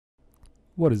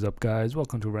What is up, guys?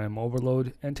 Welcome to RAM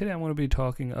Overload, and today I'm going to be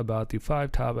talking about the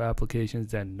 5 top applications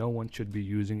that no one should be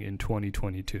using in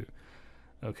 2022.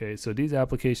 Okay, so these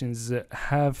applications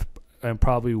have and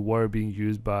probably were being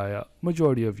used by a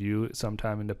majority of you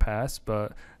sometime in the past,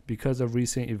 but because of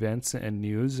recent events and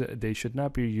news, they should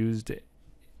not be used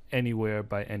anywhere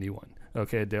by anyone.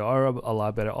 Okay, there are a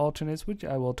lot better alternates, which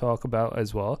I will talk about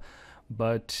as well,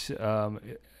 but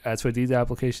as for these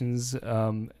applications,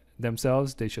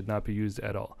 themselves, they should not be used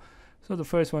at all. So the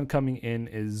first one coming in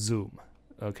is Zoom.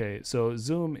 Okay, so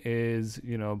Zoom is,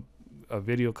 a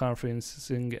video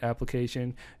conferencing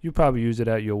application. You probably use it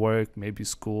at your work, maybe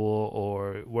school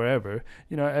or wherever.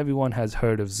 Everyone has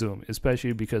heard of Zoom,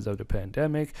 especially because of the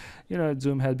pandemic.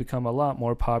 Zoom has become a lot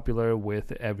more popular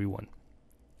with everyone.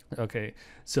 Okay,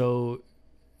 so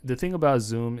the thing about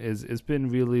Zoom is it's been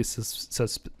really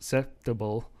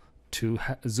susceptible to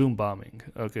Zoom bombing.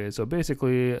 Okay, so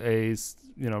basically a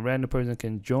random person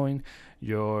can join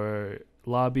your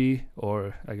lobby,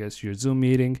 or I guess your Zoom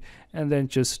meeting, and then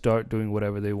just start doing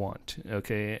whatever they want.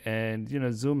 Okay, and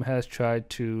Zoom has tried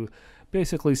to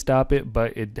basically stop it,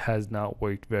 but it has not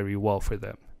worked very well for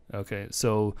them. Okay,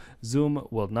 so Zoom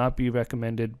will not be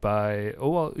recommended by,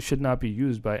 should not be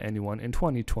used by anyone in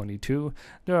 2022.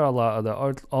 There are a lot of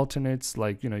other alternates,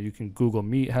 like, you can Google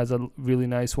Meet has a really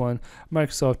nice one.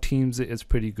 Microsoft Teams is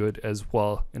pretty good as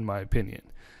well, in my opinion.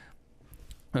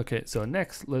 Okay, so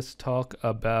next, let's talk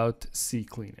about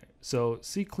CCleaner. So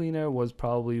CCleaner was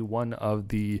probably one of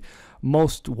the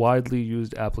most widely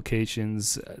used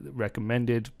applications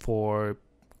recommended for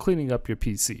cleaning up your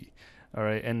PC. All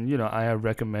right, and I have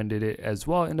recommended it as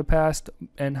well in the past,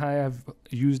 and I have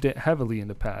used it heavily in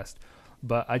the past,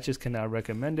 but I just cannot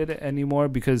recommend it anymore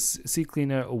because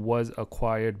CCleaner was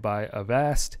acquired by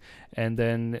Avast, and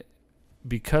then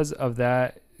because of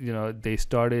that, they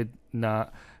started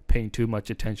not paying too much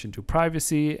attention to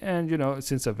privacy. And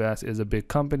since Avast is a big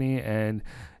company, and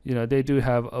they do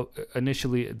have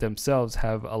initially themselves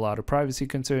have a lot of privacy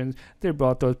concerns, they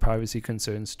brought those privacy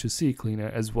concerns to CCleaner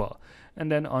as well. And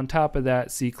then on top of that,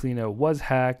 CCleaner was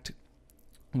hacked,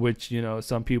 which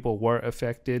some people were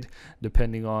affected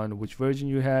depending on which version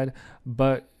you had,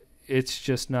 but it's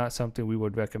just not something we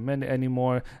would recommend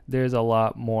anymore. There's a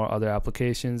lot more other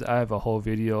applications. I have a whole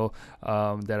video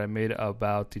that I made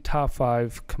about the top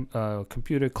 5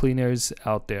 computer cleaners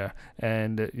out there,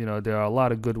 and there are a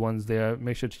lot of good ones there.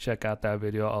 Make sure to check out that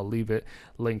video. I'll leave it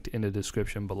linked in the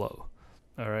description below.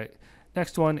 All right,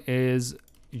 next one is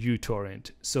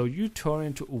uTorrent. So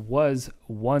uTorrent was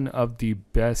one of the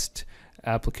best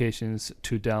applications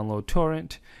to download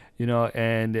torrent,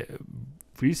 and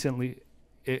recently,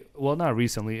 not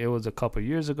recently, it was a couple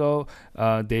years ago,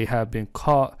 they have been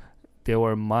caught. They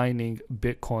were mining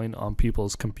Bitcoin on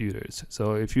people's computers.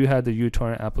 So if you had the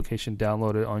uTorrent application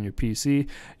downloaded on your PC,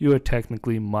 you were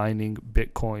technically mining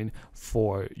Bitcoin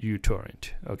for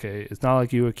uTorrent. Okay, it's not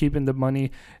like you were keeping the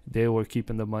money; they were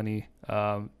keeping the money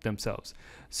themselves.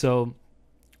 So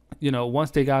once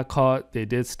they got caught, they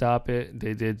did stop it.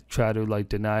 They did try to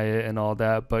deny it and all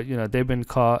that, but they've been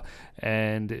caught,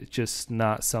 and it's just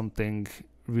not something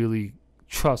really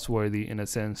trustworthy in a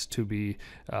sense to be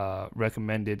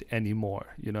recommended anymore.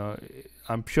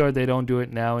 I'm sure they don't do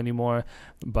it now anymore,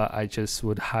 but I just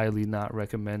would highly not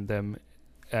recommend them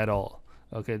at all.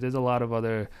 Okay, there's a lot of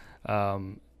other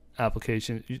torrent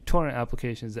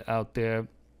applications out there,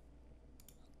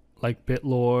 like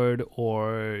BitLord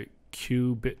or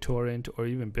QBitTorrent or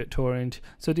even BitTorrent.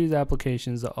 So these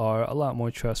applications are a lot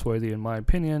more trustworthy in my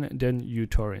opinion than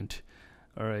uTorrent.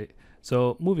 All right,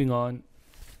 so moving on,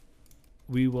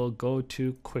 we will go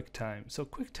to QuickTime. So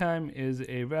QuickTime is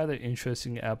a rather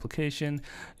interesting application.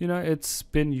 It's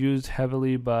been used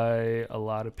heavily by a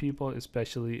lot of people,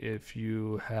 especially if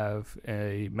you have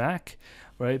a Mac,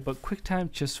 right? But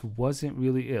QuickTime just wasn't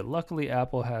really it. Luckily,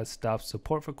 Apple has stopped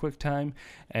support for QuickTime,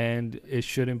 and it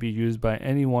shouldn't be used by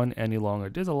anyone any longer.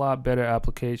 There's a lot better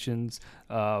applications,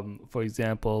 for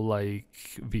example, like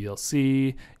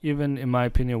VLC. Even in my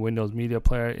opinion, Windows Media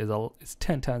Player is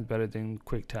 10 times better than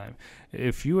QuickTime.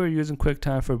 If you were using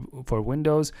QuickTime for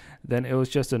Windows, then it was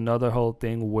just another whole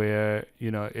thing where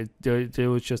there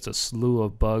was just a slew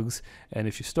of bugs, and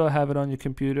if you still have it on your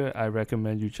computer, I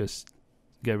recommend you just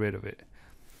get rid of it.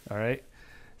 All right,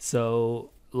 so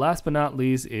last but not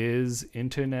least is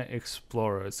Internet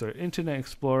Explorer. So Internet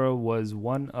Explorer was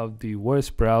one of the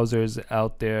worst browsers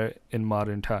out there in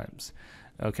modern times.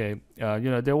 Okay,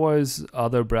 there was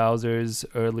other browsers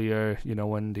earlier,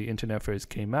 when the internet first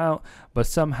came out, but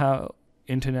somehow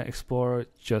Internet Explorer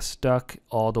just stuck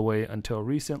all the way until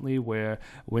recently, where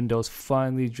Windows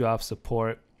finally dropped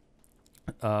support.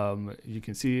 You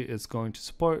can see it's going to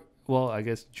support well, I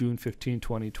guess June 15,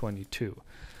 2022.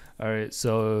 All right,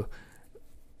 so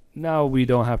now we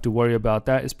don't have to worry about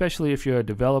that, especially if you're a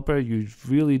developer. You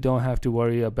really don't have to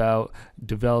worry about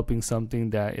developing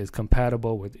something that is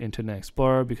compatible with Internet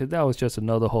Explorer, because that was just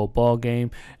another whole ball game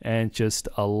and just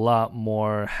a lot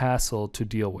more hassle to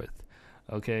deal with.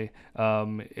 Okay,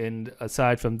 and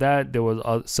aside from that, there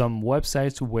was some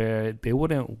websites where they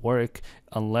wouldn't work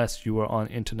unless you were on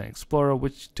Internet Explorer,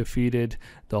 which defeated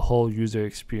the whole user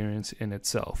experience in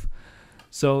itself.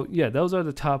 So yeah, those are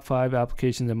the top 5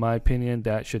 applications in my opinion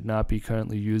that should not be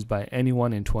currently used by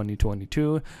anyone in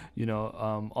 2022. You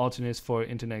know, alternates for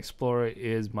Internet Explorer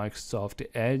is Microsoft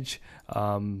Edge,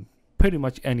 pretty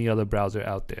much any other browser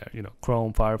out there. You know,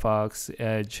 Chrome, Firefox,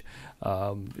 Edge.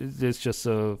 There's just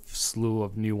a slew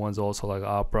of new ones also, like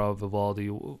Opera,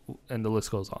 Vivaldi, and the list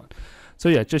goes on. So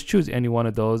yeah, just choose any one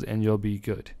of those and you'll be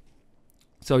good.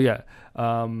 So yeah,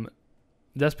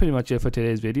 that's pretty much it for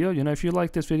today's video. You know, if you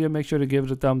like this video, make sure to give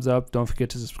it a thumbs up. Don't forget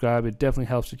to subscribe. It definitely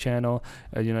helps the channel.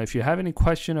 You know, if you have any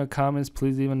question or comments,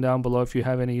 please leave them down below. If you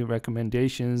have any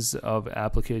recommendations of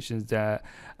applications that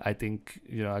I think,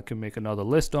 you know, I can make another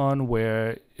list on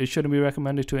where it shouldn't be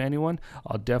recommended to anyone,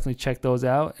 I'll definitely check those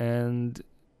out. And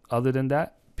other than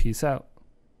that, peace out.